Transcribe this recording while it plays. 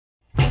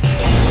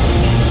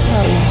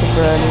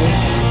pepperoni.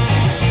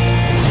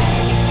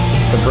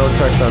 The bro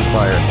truck's on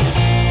fire.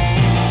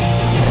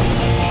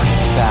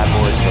 Bad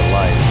boys for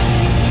life.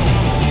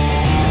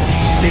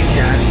 Big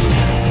Daddy,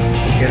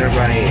 get it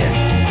right here.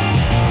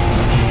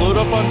 Load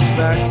up on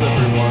snacks,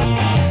 everyone.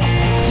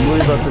 I'm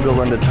really about to go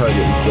run to Target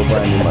and still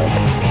buy a new mic.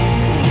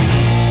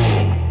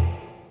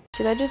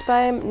 Should I just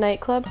buy a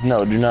Nightclub?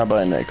 No, do not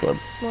buy a Nightclub.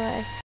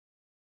 Why?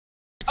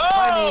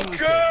 Oh,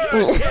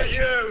 good!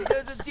 You!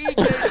 There's a DJ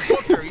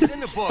Booker. He's in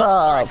the book.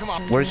 Stop! Come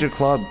on. Where's your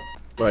club?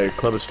 Right, your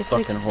club is It's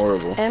fucking like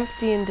horrible.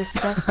 empty and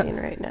disgusting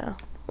right now.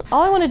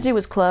 All I want to do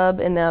was club,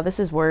 and now this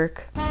is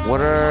work.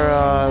 What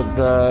are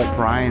the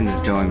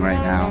Bryans doing right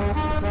now?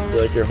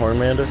 You like your horn,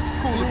 Amanda?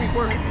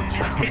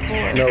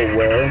 No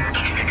way.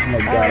 Oh my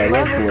god, I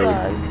love this Blade.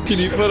 song. Can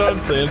you put on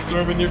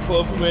Sandstorm in your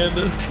club,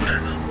 Amanda?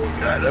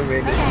 God,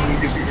 Amanda, you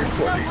need to be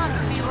recording.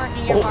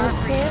 It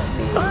can't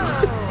be.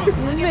 You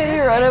just made me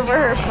run over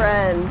her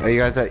friend. Are you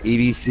guys at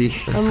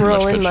EDC? I'm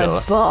rolling my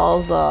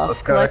balls off.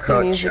 Let's go to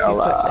Collecting music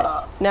Coachella.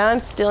 equipment. Now I'm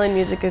stealing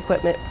music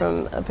equipment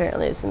from,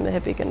 apparently it's in the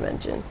hippie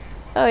convention.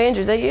 Oh,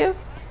 Andrew, is that you?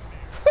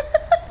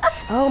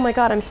 Oh my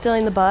god, I'm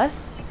stealing the bus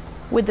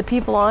with the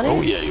people on it?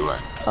 Oh, yeah, you are.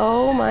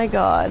 Oh my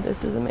god,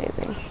 this is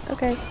amazing.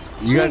 Okay.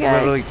 You guys Hey,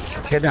 literally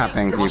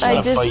kidnapping people. Who's I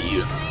gonna just- fight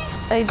you?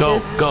 I Go,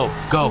 just... go,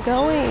 go. I'm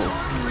going.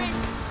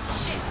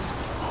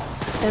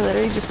 I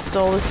literally just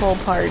stole this whole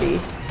party.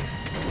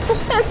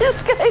 And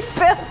this guy's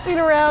bouncing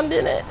around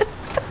in it.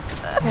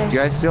 Okay. Do you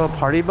guys steal a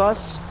party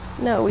bus?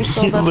 No, we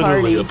stole the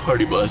Literally party. a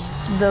party bus.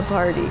 The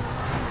party.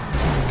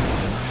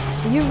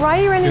 Why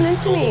are you running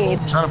into me?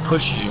 I'm trying to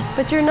push you.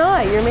 But you're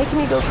not. You're making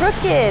me go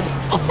crooked.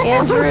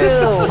 Andrew,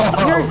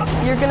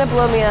 you're gonna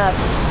blow me up.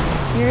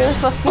 You're gonna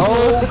fucking.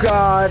 Oh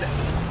god!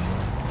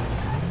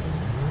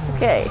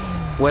 Okay.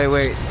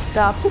 Wait.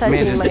 Stop touching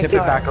Man, my just tip it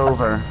car. back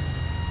over.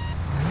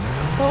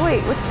 Oh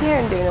wait, what's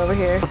Taryn doing over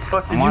here? Where the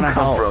fuck did I you wanna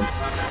come help.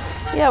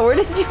 from? Yeah, where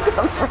did you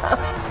come from?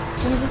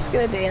 You just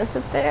gonna dance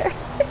up there?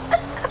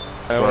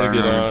 I want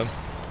to get on.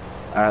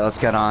 Alright, let's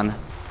get on.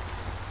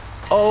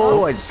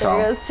 Oh, I just There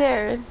fell. goes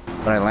Taryn.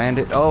 But I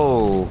landed.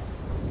 Oh.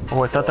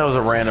 Oh, I thought that was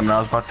a random and I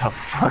was about to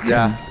fucking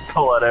Yeah.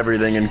 pull out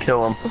everything and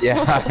kill him.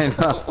 Yeah, I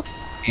know.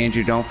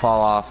 Andrew, don't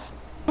fall off.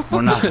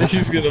 We're not.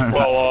 He's gonna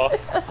fall off.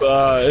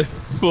 5,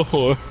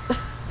 4.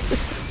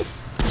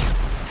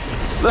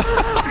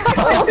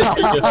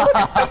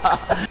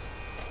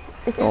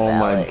 Oh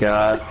my Alex.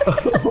 god.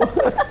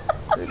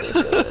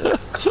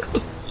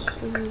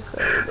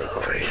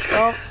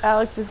 Oh,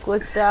 Alex just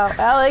glitched out.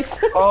 Alex!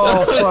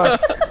 Oh fuck.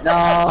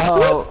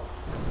 No.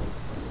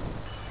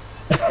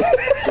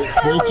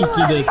 Both just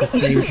did it at the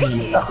same time.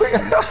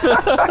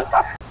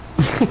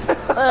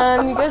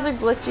 You guys are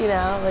glitching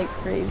out like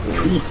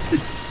crazy.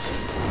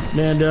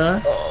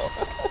 Amanda?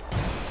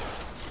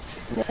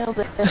 Nailed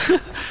it.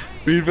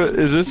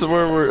 Is this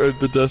where we're at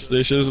the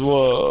destination is?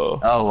 Whoa.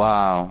 Oh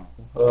wow.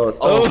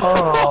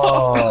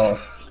 Oh.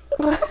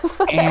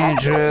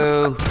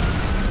 Andrew.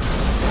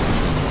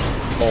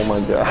 Oh my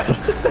god.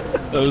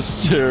 That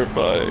was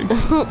terrifying.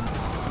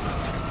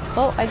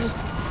 Oh, I just...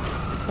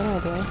 What am I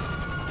doing? I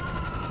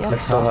Yep.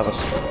 still have a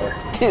scar.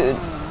 Dude.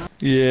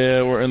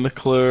 Yeah, we're in the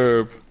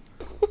club.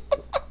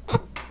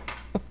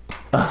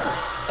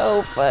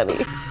 So funny.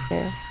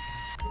 Yeah.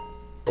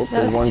 Oh,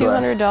 That was there's one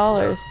guy.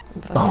 $200.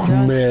 I'm fucking Oh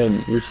drunk.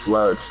 man, you're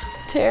slouched.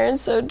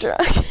 Taryn's so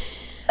drunk.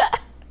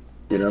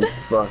 Dude, I'm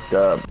fucked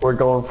up. We're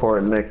going for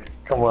it, Nick.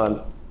 Come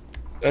on.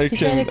 I trying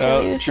can to kill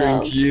out drink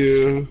yourself?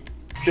 you.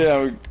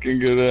 Yeah, we can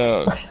go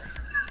down.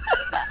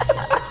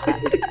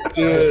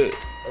 Do it.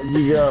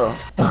 You go.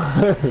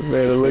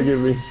 Man, look at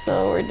me.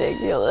 So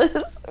ridiculous.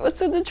 What's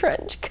with the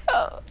trench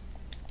coat?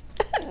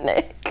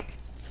 Nick.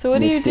 So what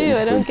do you do?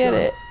 I don't get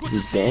it.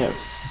 Just dance.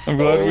 I'm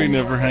glad we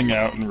never hang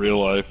out in real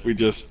life. We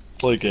just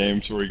play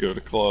games where we go to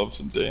clubs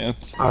and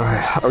dance.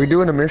 Alright, are we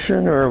doing a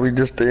mission or are we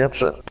just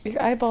dancing?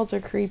 Your eyeballs are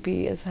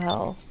creepy as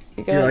hell.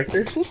 You You like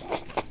this?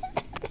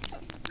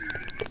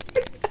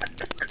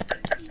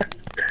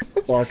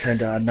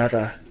 Bartender,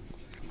 another.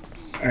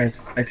 I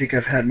think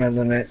I've had my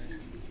limit.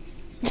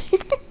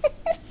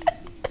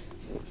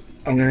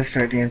 I'm gonna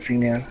start dancing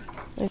now.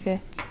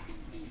 Okay.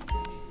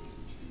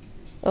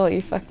 Oh,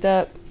 you fucked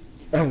up.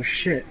 Oh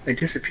shit, I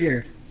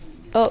disappeared.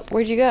 Oh,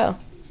 where'd you go?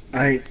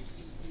 I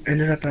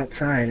ended up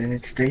outside and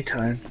it's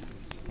daytime.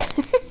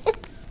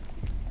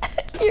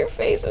 Your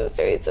face was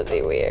doing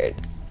something weird.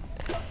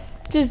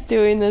 Just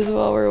doing this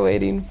while we're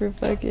waiting for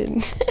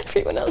fucking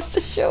everyone else to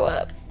show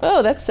up.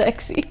 Oh, that's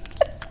sexy.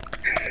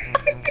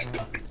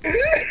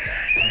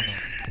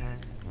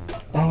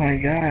 Oh my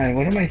god,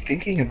 what am I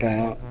thinking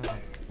about?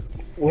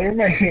 What are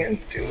my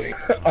hands doing?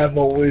 I'm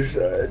always,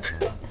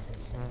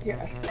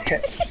 yes,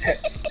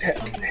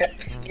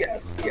 hips,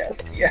 yes.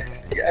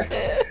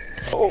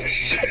 Oh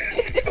shit,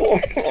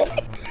 what's going on?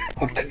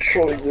 I'm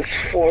controlling this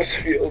force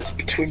field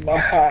between my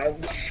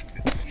hands.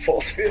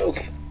 Force field.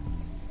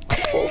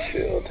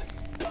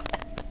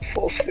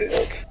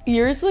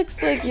 Yours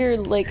looks like you're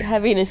like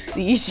having a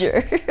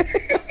seizure.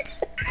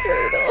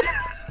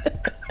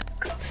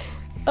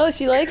 Oh,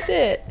 she likes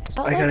it.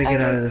 I gotta get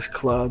out of this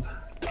club.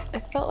 I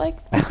felt like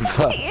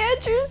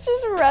Andrew's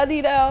just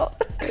running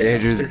out.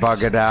 Andrew's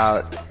bugging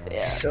out.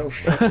 Yeah. So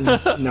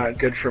fucking not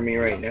good for me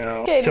right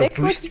now. Okay, So Nick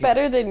looks boosting.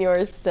 better than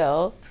yours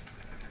still.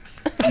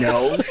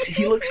 No,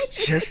 he looks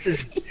just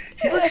as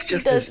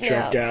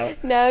drugged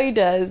out. Now he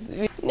does.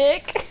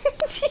 Nick.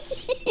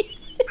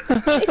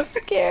 His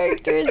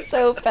character is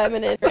so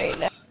feminine right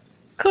now.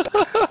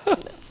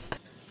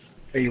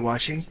 Are you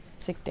watching?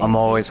 I'm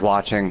always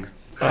watching.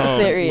 Oh,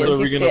 There he is, so are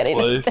we he's gonna standing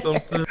play up there.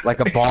 something? Like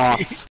a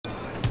boss.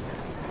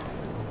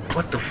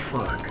 What the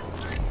fuck?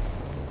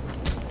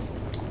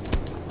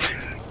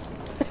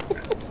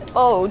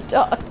 Oh,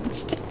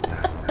 dodged.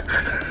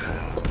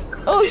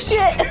 Oh shit!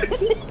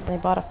 I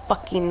bought a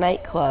fucking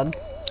nightclub.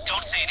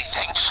 Don't say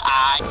anything.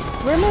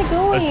 Where am I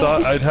going? I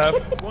thought I'd have.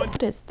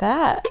 What is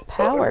that?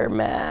 Power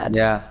mad.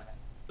 Yeah.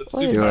 Let's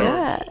What do is it.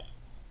 that?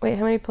 Wait,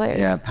 how many players?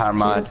 Yeah, power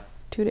mod.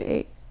 2 to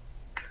 8.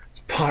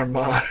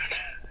 Parmod.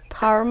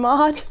 Power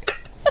mod?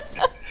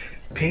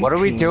 Pink What are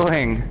we team.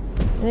 doing?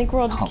 I think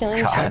we're all just Oh, killing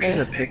each God. After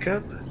the other.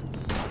 pickup?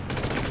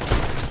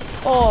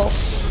 Oh.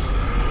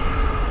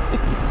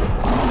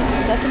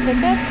 Is that the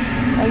pickup?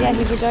 Oh yeah,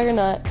 he's a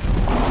juggernaut.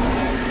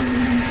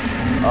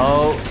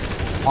 Oh,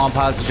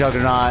 Pompow's a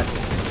juggernaut.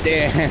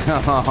 Damn.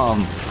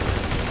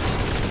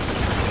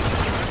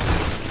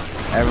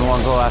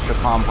 Everyone go after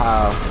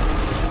Pompow.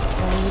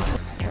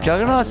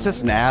 Juggernaut's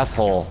just an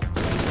asshole.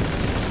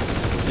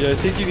 Yeah, I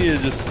think you need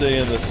to just stay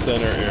in the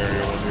center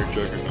area when you're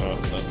Juggernaut.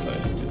 That's how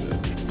you do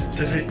it.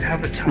 Does it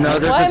have a time? No,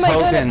 there's Why a am I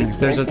good at token. this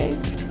staircase?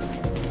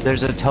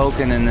 There's a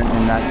token in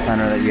that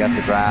center that you have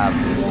to grab.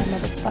 Yeah,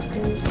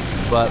 motherfuckers.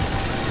 But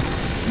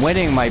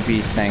winning might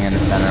be staying in the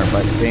center,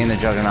 but being the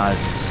Juggernaut is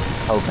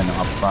just a token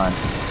up front.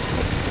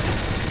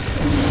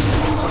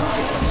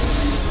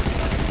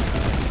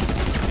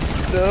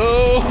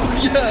 No!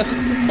 Yes!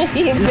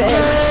 You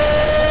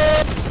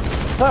bitch.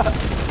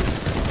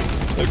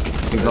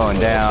 You're going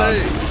down. Hey,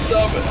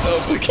 stop it! Oh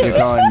my You're god.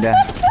 going down.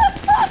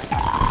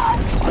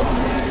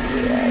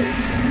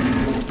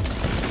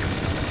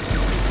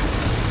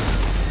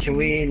 Can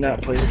we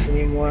not play this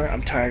anymore?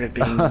 I'm tired of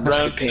being Round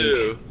Mr. Pink.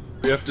 2.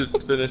 We have to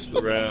finish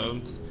the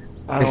rounds.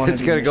 I don't wanna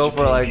It's be gonna go Mr.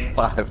 for Pink.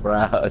 like 5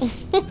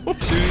 rounds.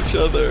 Shoot each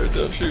other,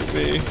 don't shoot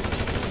me.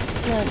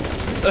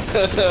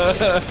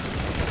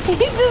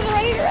 He's just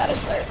running around in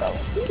circles.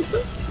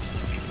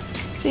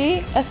 See?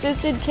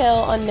 Assisted kill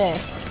on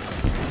Nick.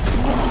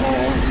 How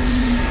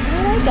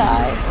did I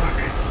die?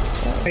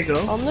 There you go.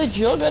 I'm the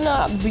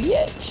juggernaut,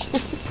 bitch.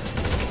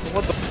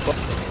 What the fuck?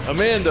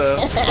 Amanda,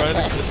 trying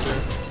to get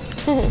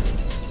her.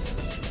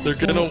 They're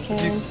gonna.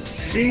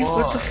 See,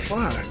 what the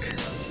fuck?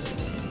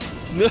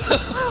 No! Get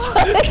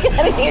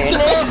out of here,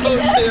 Nick.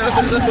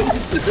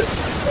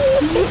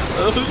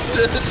 Oh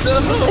shit! No!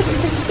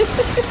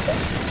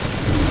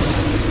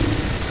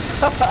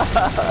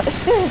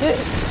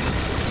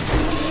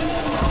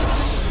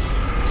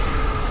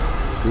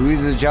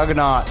 Who's the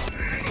Juggernaut?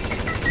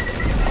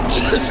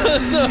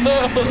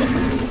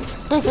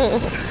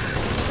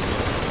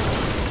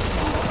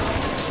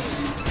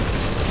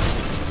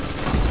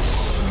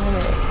 Damn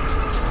it.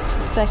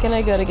 The second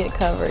I go to get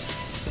covered.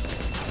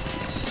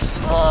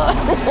 Oh.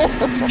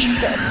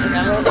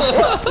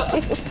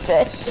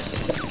 Bitch.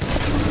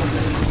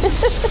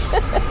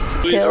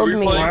 Wait, Killed are we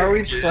me. playing Why are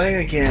we again? playing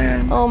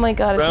again? Oh my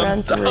god, it's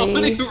round 3. How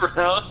many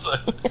rounds? Get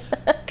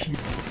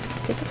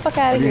the fuck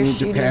out of here,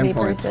 shooting me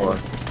person.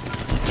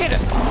 Get it!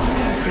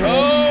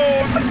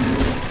 Oh!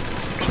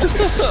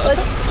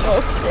 Let's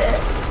post it.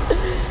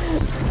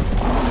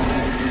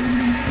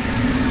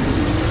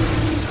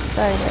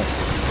 Sorry, Nick.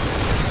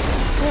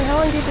 Man, how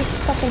long do you just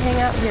fucking hang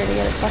out here to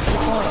get a fucking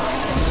point?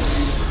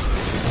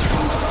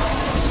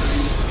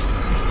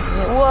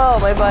 Whoa,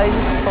 my body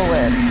just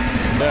flipped.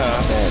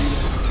 Yeah, Good.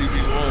 it's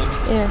 2v1.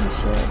 Yeah, he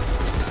should.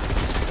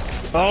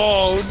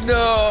 Oh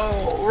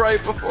no!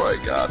 Right before I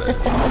got it.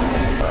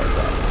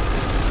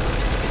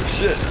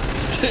 Shit.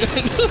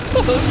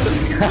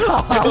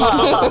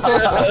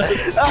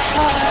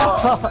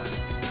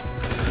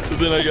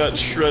 Then I got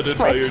shredded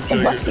by your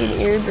fucking juggernaut.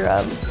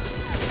 eardrum.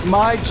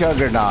 My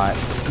Juggernaut.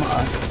 Get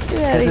out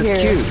Because of it's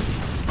here. cute.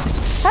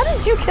 How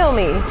did you kill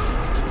me?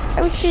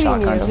 I was shooting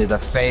Shotgun you. to the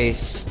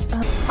face.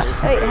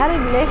 Wait, how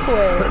did Nick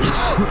win?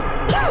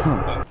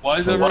 Why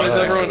is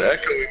everyone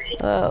echoing?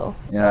 Oh.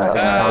 Yeah, it's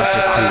not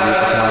just TV,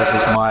 it's not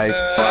just Mike.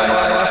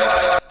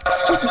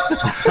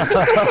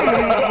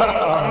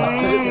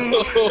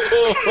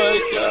 Oh my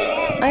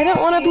god. I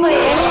don't want to play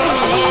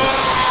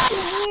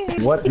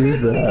any. What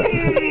is that?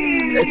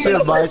 It's your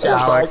mic,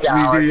 Alex.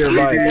 Redo your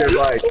mic.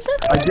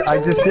 I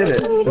just did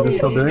it. Is it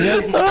still doing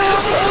it?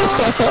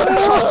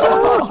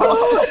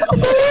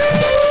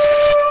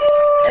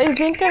 I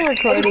think I'm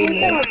recording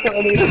you. Oh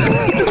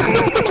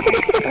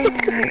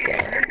my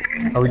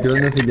god. Are we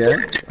doing this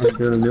again? Are we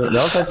doing it?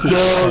 That was actually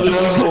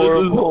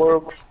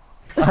Horrible.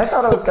 I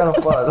thought it was kind of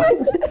fun.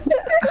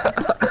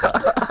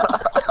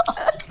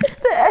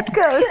 The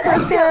echo is so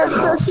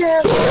terrible.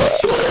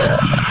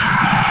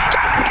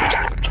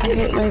 I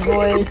hate my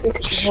voice.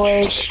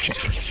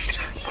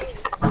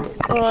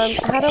 Hold on,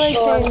 how do I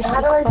change?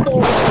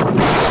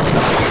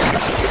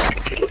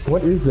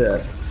 What is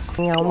that?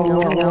 How about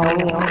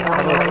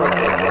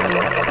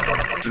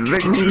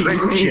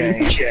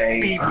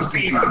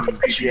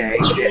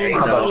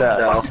that?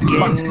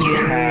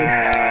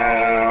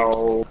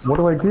 What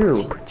do I do?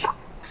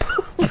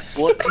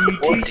 What do you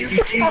do?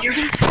 You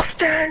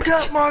stand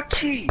up,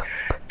 Marquis.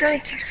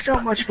 Thank you so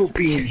much for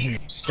being here.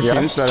 It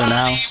seems better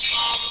now.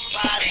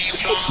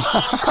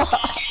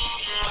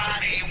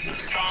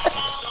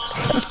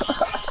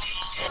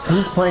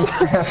 Who's playing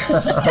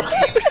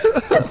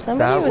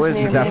That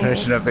was the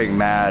definition of being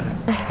mad.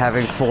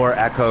 Having 4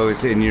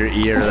 echoes in your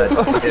ear that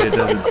it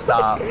doesn't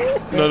stop.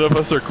 None of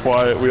us are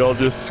quiet. We all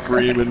just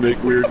scream and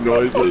make weird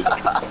noises.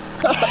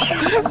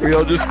 We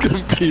all just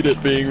compete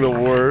at being the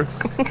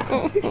worst.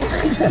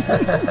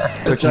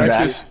 Switching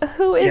back?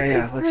 Who is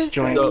Yeah, this let's person?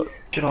 join.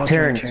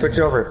 Taryn, switch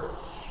over.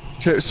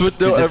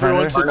 No,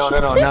 everyone switch, No,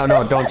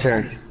 don't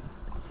Taryn.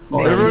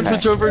 everyone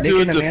switch over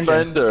to a Nick and Amanda.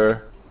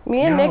 defender.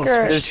 Me and Nick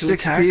are There's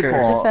 6 attacker.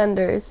 people.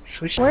 defenders.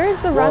 Switch. Where's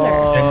the runner?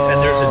 And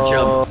there's a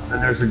jump.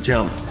 And there's a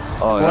jump.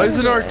 Oh, Why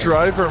isn't our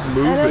driver I don't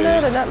know, moving?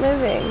 they're not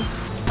moving.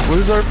 What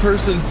is our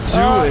person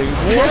doing?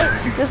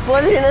 What? Just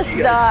letting us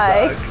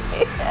die.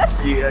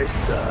 You guys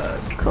suck.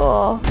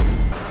 Cool.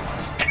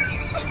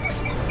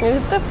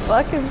 What the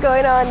fuck is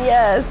going on?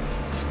 Yes.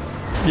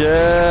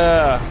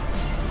 Yeah.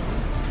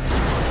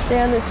 Stay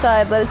on this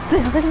side. Let it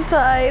stay on this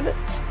side.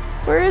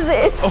 Where is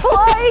it? It's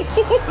flying!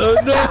 Oh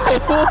no!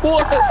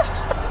 What?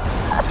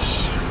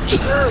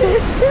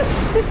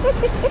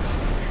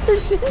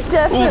 This should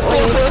definitely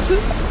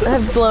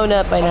have blown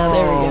up by now.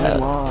 There we go.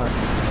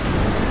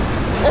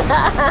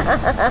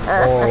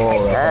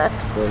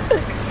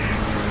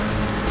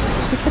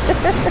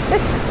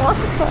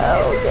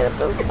 Oh, get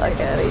the fuck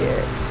out of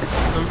here.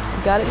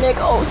 Got it, Nick.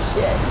 Oh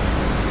shit.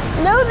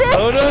 No, Nick!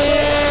 Oh no!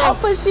 I'll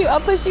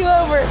push you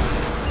over.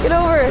 Get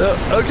over.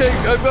 Okay,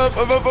 I'm up.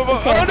 Okay,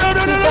 Oh no!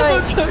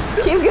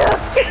 Keep going.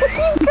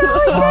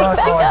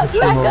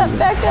 Keep going.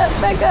 Back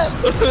up.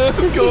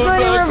 Just keep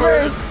going in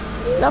reverse.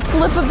 Now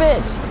flip a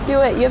bitch. Do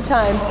it. You have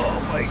time.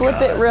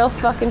 Flip it real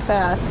fucking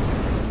fast.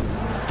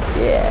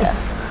 Yeah.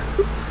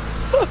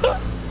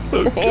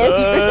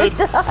 Andrew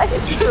died.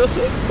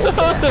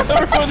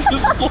 Everyone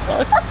just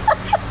flies.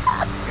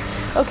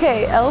 Okay,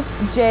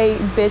 LJ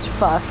bitch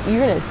fuck.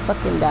 You're gonna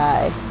fucking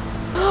die.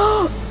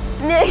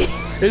 Nick!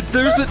 It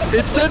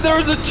said there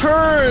was a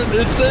turn.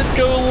 It said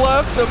go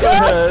left up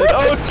ahead.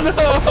 Oh no! I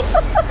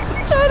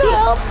was trying to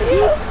help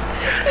you.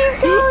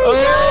 Keep going.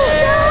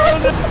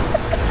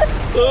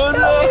 Oh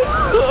no!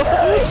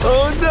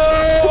 Oh no!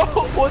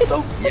 What the?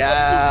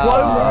 Yeah.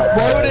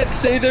 Why would it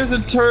say there's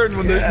a turn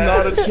when there's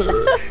not a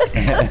turn?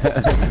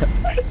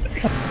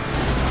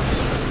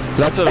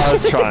 That's what I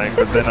was trying,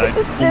 but then I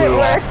flew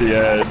off the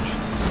edge.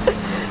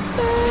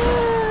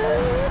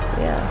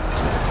 Yeah.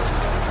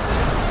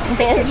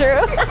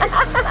 Andrew.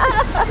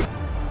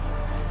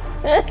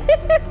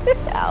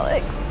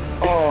 Alex.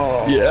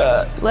 Oh.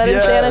 Yeah. Let him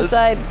stand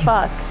aside.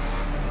 Fuck.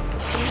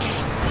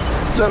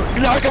 So,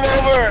 knock him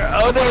over!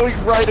 Oh no, we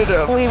righted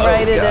him. We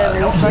righted him.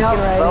 We fucking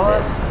righted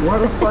it. Where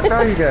the fuck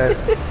are you guys?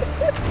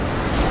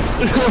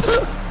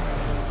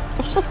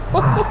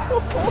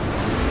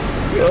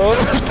 Oh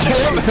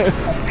damn it!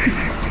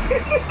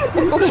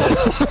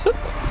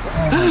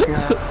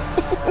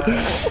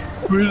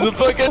 Where's the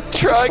fucking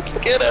truck?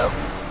 Get him!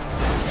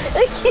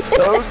 I can't.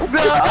 Oh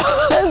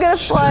no! I'm gonna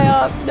fly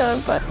off. No,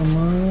 I'm fine.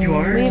 You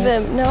are? Leave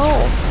him. No.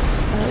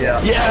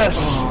 Yes!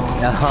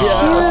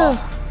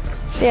 Yeah.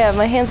 Yeah,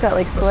 my hands got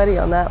like sweaty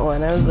on that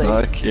one. I was like.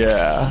 Fuck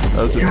yeah,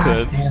 that was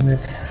intense. Damn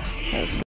it.